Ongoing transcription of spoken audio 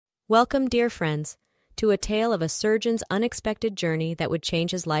Welcome, dear friends, to a tale of a surgeon's unexpected journey that would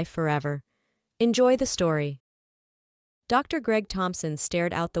change his life forever. Enjoy the story. Dr. Greg Thompson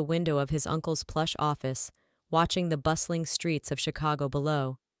stared out the window of his uncle's plush office, watching the bustling streets of Chicago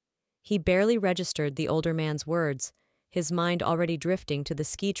below. He barely registered the older man's words, his mind already drifting to the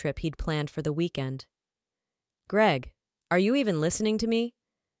ski trip he'd planned for the weekend. "Greg, are you even listening to me?"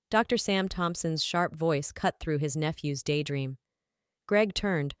 Dr. Sam Thompson's sharp voice cut through his nephew's daydream. Greg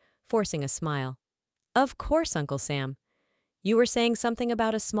turned, forcing a smile. "Of course, Uncle Sam. You were saying something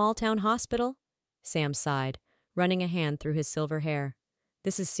about a small-town hospital?" Sam sighed, running a hand through his silver hair.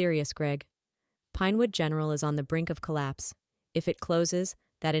 "This is serious, Greg. Pinewood General is on the brink of collapse. If it closes,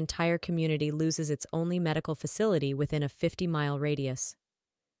 that entire community loses its only medical facility within a 50-mile radius."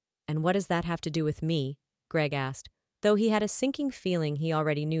 "And what does that have to do with me?" Greg asked, though he had a sinking feeling he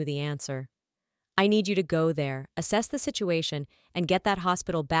already knew the answer. "I need you to go there, assess the situation, and get that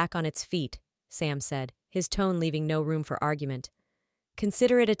hospital back on its feet," Sam said, his tone leaving no room for argument.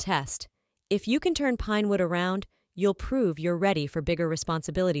 "Consider it a test. If you can turn Pinewood around, you'll prove you're ready for bigger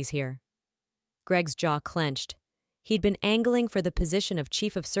responsibilities here." Greg's jaw clenched. He'd been angling for the position of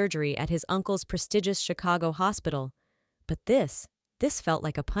chief of surgery at his uncle's prestigious Chicago hospital. But this felt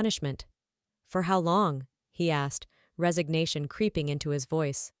like a punishment. "For how long?" he asked, resignation creeping into his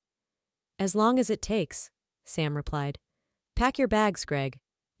voice. "As long as it takes," Sam replied. "Pack your bags, Greg.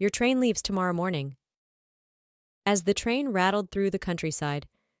 Your train leaves tomorrow morning." As the train rattled through the countryside,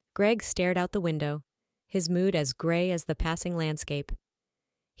 Greg stared out the window, his mood as gray as the passing landscape.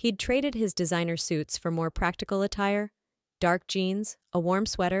 He'd traded his designer suits for more practical attire, dark jeans, a warm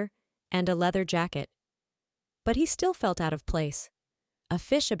sweater, and a leather jacket. But he still felt out of place, a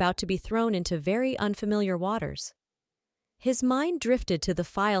fish about to be thrown into very unfamiliar waters. His mind drifted to the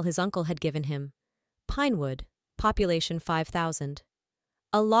file his uncle had given him. Pinewood, population 5,000.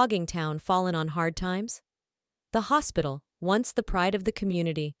 A logging town fallen on hard times. The hospital, once the pride of the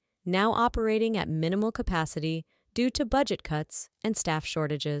community, now operating at minimal capacity due to budget cuts and staff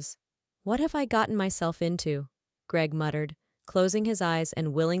shortages. "What have I gotten myself into?" Greg muttered, closing his eyes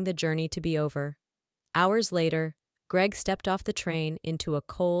and willing the journey to be over. Hours later, Greg stepped off the train into a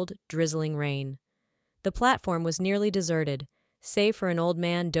cold, drizzling rain. The platform was nearly deserted, save for an old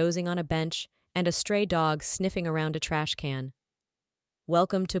man dozing on a bench and a stray dog sniffing around a trash can.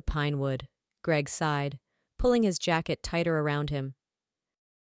 "Welcome to Pinewood," Greg sighed, pulling his jacket tighter around him.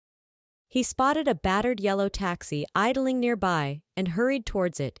 He spotted a battered yellow taxi idling nearby and hurried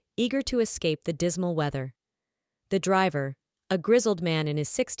towards it, eager to escape the dismal weather. The driver, a grizzled man in his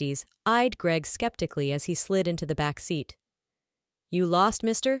 60s, eyed Greg skeptically as he slid into the back seat. "You lost,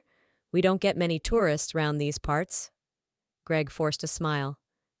 mister? We don't get many tourists round these parts." Greg forced a smile.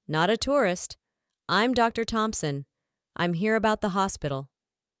 "Not a tourist. I'm Dr. Thompson. I'm here about the hospital."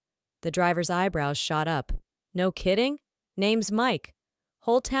 The driver's eyebrows shot up. "No kidding? Name's Mike.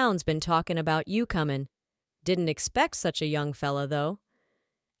 Whole town's been talking about you comin'. Didn't expect such a young fella, though."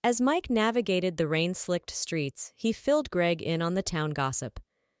 As Mike navigated the rain-slicked streets, he filled Greg in on the town gossip.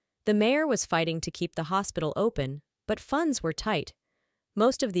 The mayor was fighting to keep the hospital open, but funds were tight.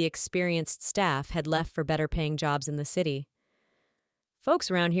 Most of the experienced staff had left for better-paying jobs in the city.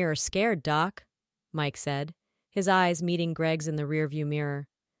 "Folks around here are scared, Doc," Mike said, his eyes meeting Greg's in the rearview mirror.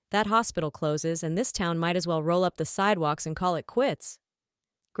 "That hospital closes, and this town might as well roll up the sidewalks and call it quits."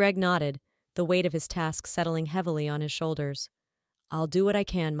 Greg nodded, the weight of his task settling heavily on his shoulders. "I'll do what I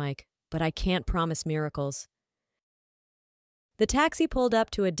can, Mike, but I can't promise miracles." The taxi pulled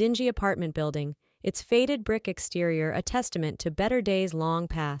up to a dingy apartment building, its faded brick exterior a testament to better days long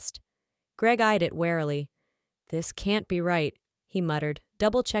past. Greg eyed it warily. "This can't be right," he muttered,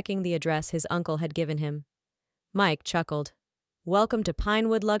 double-checking the address his uncle had given him. Mike chuckled. "Welcome to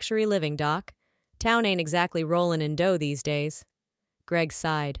Pinewood luxury living, Doc. Town ain't exactly rollin' in dough these days." Greg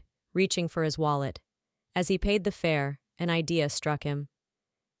sighed, reaching for his wallet. As he paid the fare, an idea struck him.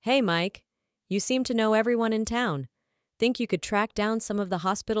 "Hey, Mike, you seem to know everyone in town. Think you could track down some of the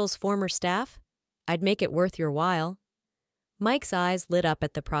hospital's former staff? I'd make it worth your while." Mike's eyes lit up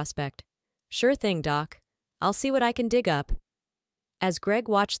at the prospect. "Sure thing, Doc. I'll see what I can dig up." As Greg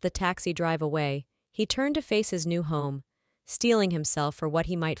watched the taxi drive away, he turned to face his new home, steeling himself for what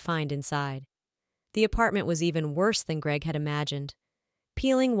he might find inside. The apartment was even worse than Greg had imagined.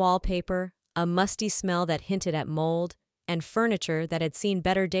 Peeling wallpaper, a musty smell that hinted at mold, and furniture that had seen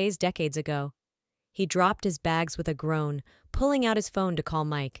better days decades ago. He dropped his bags with a groan, pulling out his phone to call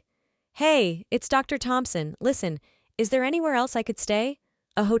Mike. "Hey, it's Dr. Thompson. Listen, is there anywhere else I could stay?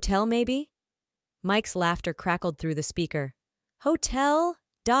 A hotel, maybe?" Mike's laughter crackled through the speaker. "Hotel?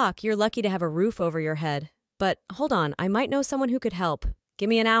 Doc, you're lucky to have a roof over your head. But hold on, I might know someone who could help. Give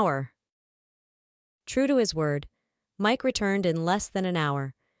me an hour. True to his word, Mike returned in less than an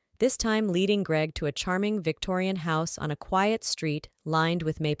hour, this time leading Greg to a charming Victorian house on a quiet street lined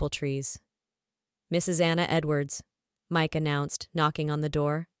with maple trees. Mrs. Anna Edwards, Mike announced, knocking on the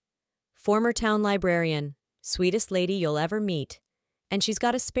door. Former town librarian, sweetest lady you'll ever meet, and she's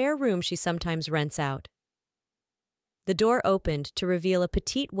got a spare room she sometimes rents out. The door opened to reveal a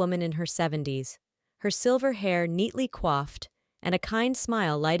petite woman in her 70s, her silver hair neatly coiffed and a kind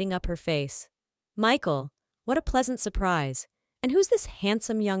smile lighting up her face. Michael, what a pleasant surprise. And who's this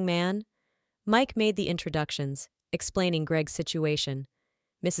handsome young man? Mike made the introductions, explaining Greg's situation.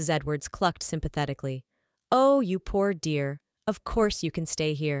 Mrs. Edwards clucked sympathetically. Oh, you poor dear. Of course you can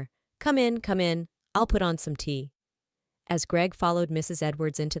stay here. Come in, come in. I'll put on some tea. As Greg followed Mrs.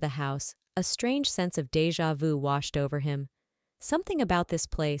 Edwards into the house, a strange sense of déjà vu washed over him. Something about this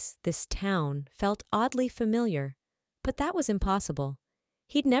place, this town, felt oddly familiar. But that was impossible.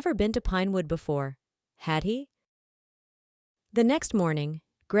 He'd never been to Pinewood before. Had he? The next morning,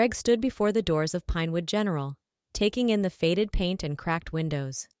 Greg stood before the doors of Pinewood General, taking in the faded paint and cracked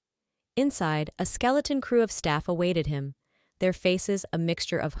windows. Inside, a skeleton crew of staff awaited him, their faces a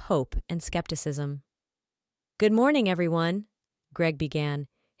mixture of hope and skepticism. Good morning, everyone, Greg began,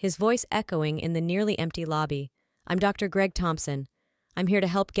 his voice echoing in the nearly empty lobby. I'm Dr. Greg Thompson. I'm here to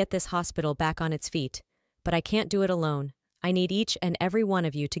help get this hospital back on its feet, but I can't do it alone. I need each and every one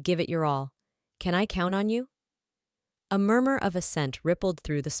of you to give it your all. Can I count on you? A murmur of assent rippled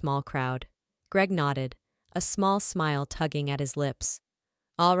through the small crowd. Greg nodded, a small smile tugging at his lips.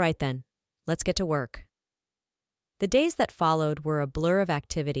 All right then, let's get to work. The days that followed were a blur of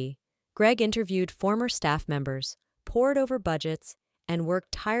activity. Greg interviewed former staff members, pored over budgets, and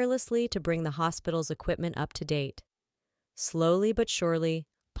worked tirelessly to bring the hospital's equipment up to date. Slowly but surely,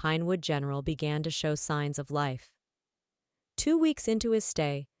 Pinewood General began to show signs of life. 2 weeks into his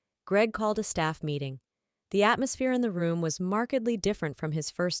stay, Greg called a staff meeting. The atmosphere in the room was markedly different from his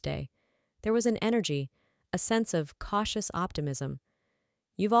first day. There was an energy, a sense of cautious optimism.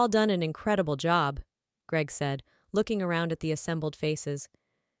 You've all done an incredible job, Greg said, looking around at the assembled faces.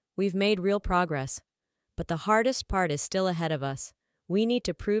 We've made real progress, but the hardest part is still ahead of us. We need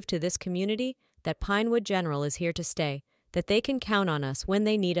to prove to this community that Pinewood General is here to stay, that they can count on us when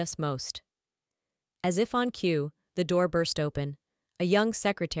they need us most. As if on cue, the door burst open. A young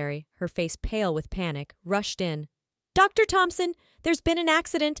secretary, her face pale with panic, rushed in. Dr. Thompson, there's been an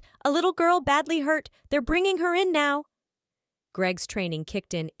accident. A little girl badly hurt. They're bringing her in now. Greg's training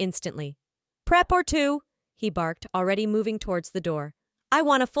kicked in instantly. Prep or two, he barked, already moving towards the door. I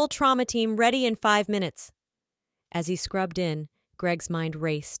want a full trauma team ready in 5 minutes. As he scrubbed in, Greg's mind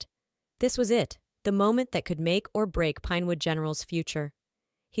raced. This was it, the moment that could make or break Pinewood General's future.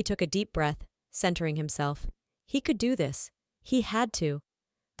 He took a deep breath, centering himself. He could do this. He had to.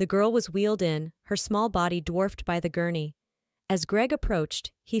 The girl was wheeled in, her small body dwarfed by the gurney. As Greg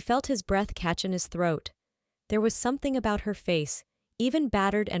approached, he felt his breath catch in his throat. There was something about her face, even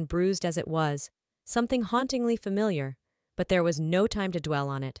battered and bruised as it was, something hauntingly familiar, but there was no time to dwell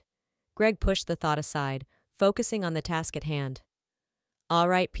on it. Greg pushed the thought aside, focusing on the task at hand. All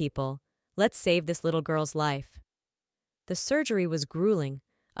right, people, let's save this little girl's life. The surgery was grueling,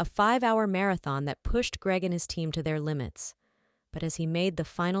 a 5-hour marathon that pushed Greg and his team to their limits. But as he made the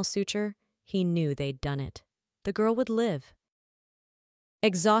final suture, he knew they'd done it. The girl would live.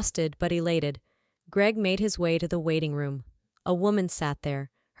 Exhausted but elated, Greg made his way to the waiting room. A woman sat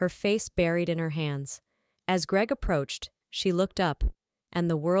there, her face buried in her hands. As Greg approached, she looked up, and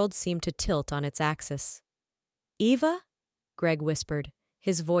the world seemed to tilt on its axis. Eva? Greg whispered,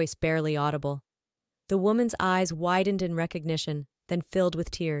 his voice barely audible. The woman's eyes widened in recognition, then filled with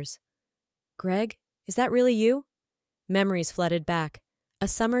tears. Greg, is that really you? Memories flooded back. A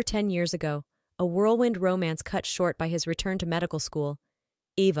summer 10 years ago, a whirlwind romance cut short by his return to medical school.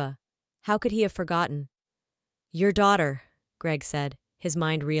 Eva. How could he have forgotten? Your daughter, Greg said, his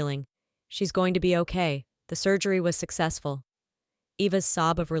mind reeling. She's going to be okay. The surgery was successful. Eva's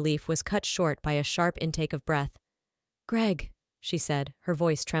sob of relief was cut short by a sharp intake of breath. Greg, she said, her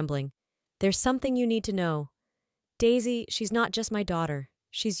voice trembling. There's something you need to know. Daisy, she's not just my daughter.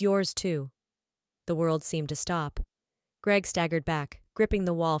 She's yours too. The world seemed to stop. Greg staggered back, gripping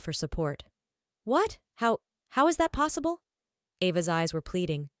the wall for support. What? How is that possible? Ava's eyes were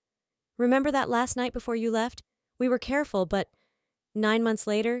pleading. Remember that last night before you left? We were careful, but 9 months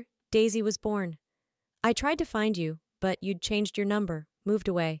later, Daisy was born. I tried to find you, but you'd changed your number, moved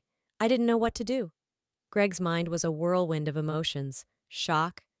away. I didn't know what to do. Greg's mind was a whirlwind of emotions,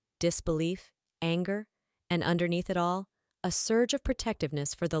 shock, disbelief, anger, and underneath it all, a surge of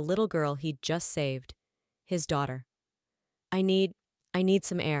protectiveness for the little girl he'd just saved, his daughter. I need I need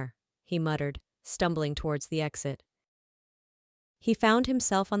some air, he muttered, stumbling towards the exit. He found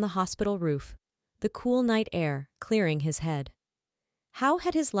himself on the hospital roof, the cool night air clearing his head. How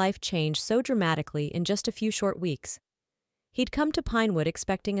had his life changed so dramatically in just a few short weeks? He'd come to Pinewood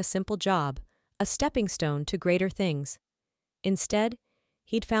expecting a simple job, a stepping stone to greater things. Instead,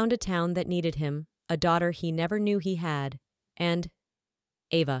 he'd found a town that needed him, a daughter he never knew he had, and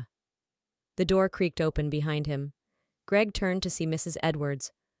Ava. The door creaked open behind him. Greg turned to see Mrs.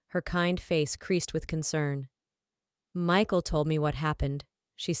 Edwards, her kind face creased with concern. Michael told me what happened,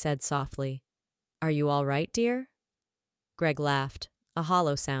 she said softly. Are you all right, dear? Greg laughed, a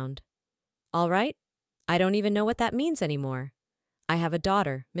hollow sound. All right? I don't even know what that means anymore. I have a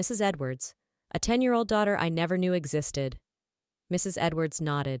daughter, Mrs. Edwards, a 10-year-old daughter I never knew existed. Mrs. Edwards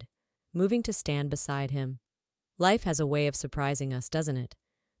nodded, moving to stand beside him. Life has a way of surprising us, doesn't it?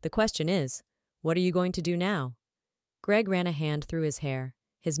 The question is, what are you going to do now? Greg ran a hand through his hair,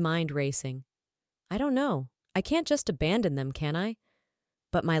 his mind racing. I don't know. I can't just abandon them, can I?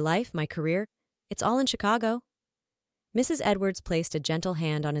 But my life, my career, it's all in Chicago. Mrs. Edwards placed a gentle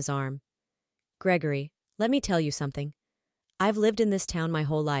hand on his arm. Gregory, let me tell you something. I've lived in this town my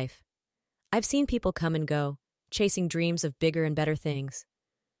whole life. I've seen people come and go, chasing dreams of bigger and better things.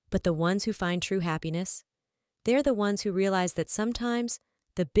 But the ones who find true happiness, they're the ones who realize that sometimes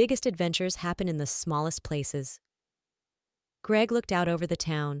the biggest adventures happen in the smallest places. Greg looked out over the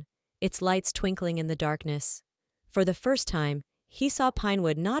town, its lights twinkling in the darkness. For the first time, he saw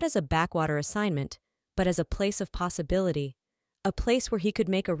Pinewood not as a backwater assignment, but as a place of possibility, a place where he could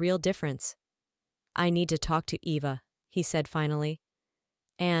make a real difference. I need to talk to Eva, he said finally.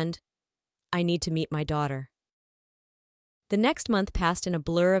 And I need to meet my daughter. The next month passed in a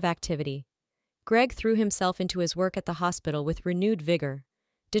blur of activity. Greg threw himself into his work at the hospital with renewed vigor,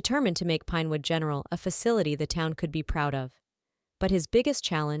 determined to make Pinewood General a facility the town could be proud of. But his biggest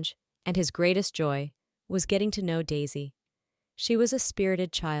challenge, and his greatest joy, was getting to know Daisy. She was a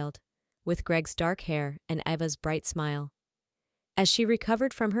spirited child, with Greg's dark hair and Eva's bright smile. As she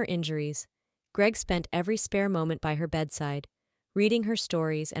recovered from her injuries, Greg spent every spare moment by her bedside, reading her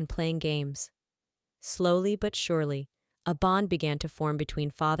stories and playing games. Slowly but surely, a bond began to form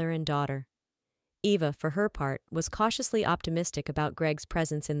between father and daughter. Eva, for her part, was cautiously optimistic about Greg's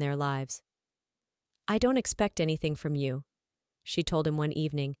presence in their lives. I don't expect anything from you, she told him one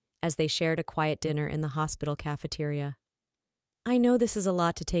evening as they shared a quiet dinner in the hospital cafeteria. I know this is a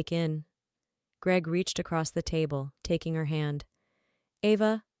lot to take in. Greg reached across the table, taking her hand.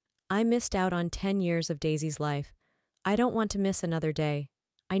 Ava, I missed out on 10 years of Daisy's life. I don't want to miss another day.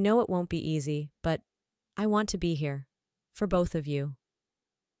 I know it won't be easy, but I want to be here. For both of you.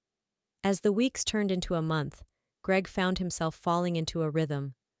 As the weeks turned into a month, Greg found himself falling into a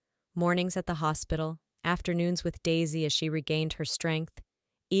rhythm. Mornings at the hospital, afternoons with Daisy as she regained her strength,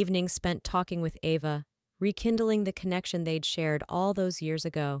 evenings spent talking with Ava, rekindling the connection they'd shared all those years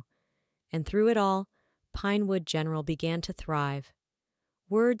ago. And through it all, Pinewood General began to thrive.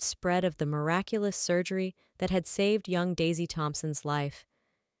 Word spread of the miraculous surgery that had saved young Daisy Thompson's life.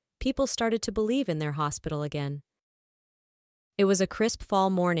 People started to believe in their hospital again. It was a crisp fall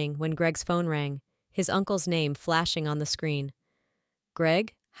morning when Greg's phone rang, his uncle's name flashing on the screen.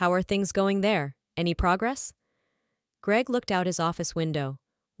 Greg, how are things going there? Any progress? Greg looked out his office window,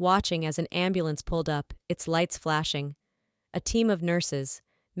 watching as an ambulance pulled up, its lights flashing. A team of nurses,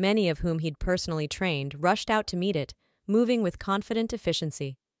 many of whom he'd personally trained, rushed out to meet it, moving with confident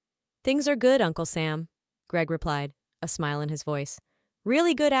efficiency. Things are good, Uncle Sam, Greg replied, a smile in his voice.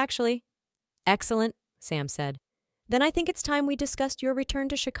 Really good, actually. Excellent, Sam said. Then I think it's time we discussed your return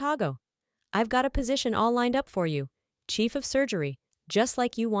to Chicago. I've got a position all lined up for you, Chief of Surgery, just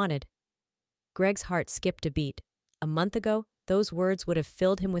like you wanted. Greg's heart skipped a beat. A month ago, those words would have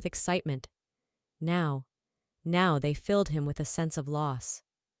filled him with excitement. Now they filled him with a sense of loss.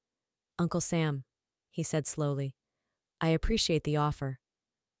 Uncle Sam, he said slowly, I appreciate the offer,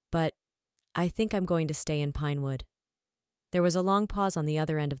 but I think I'm going to stay in Pinewood. There was a long pause on the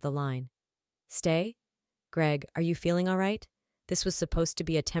other end of the line. Stay? Greg, are you feeling all right? This was supposed to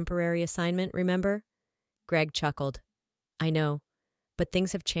be a temporary assignment, remember? Greg chuckled. I know, but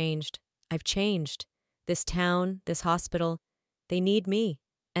things have changed. I've changed. This town, this hospital, they need me,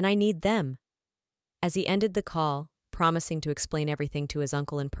 and I need them. As he ended the call, promising to explain everything to his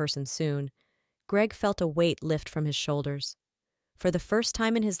uncle in person soon, Greg felt a weight lift from his shoulders. For the first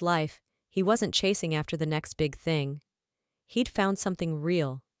time in his life, he wasn't chasing after the next big thing. He'd found something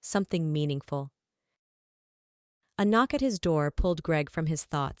real, something meaningful. A knock at his door pulled Greg from his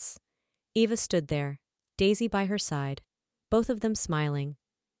thoughts. Eva stood there, Daisy by her side, both of them smiling.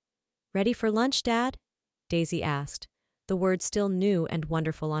 Ready for lunch, Dad? Daisy asked, the word still new and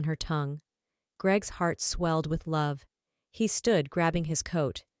wonderful on her tongue. Greg's heart swelled with love. He stood, grabbing his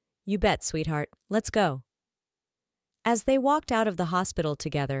coat. "You bet, sweetheart. Let's go." As they walked out of the hospital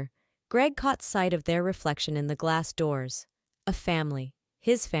together, Greg caught sight of their reflection in the glass doors. A family,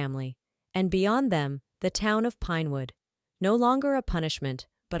 his family, and beyond them, the town of Pinewood. No longer a punishment,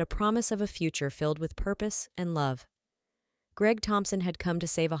 but a promise of a future filled with purpose and love. Greg Thompson had come to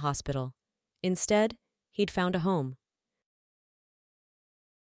save a hospital. Instead, he'd found a home.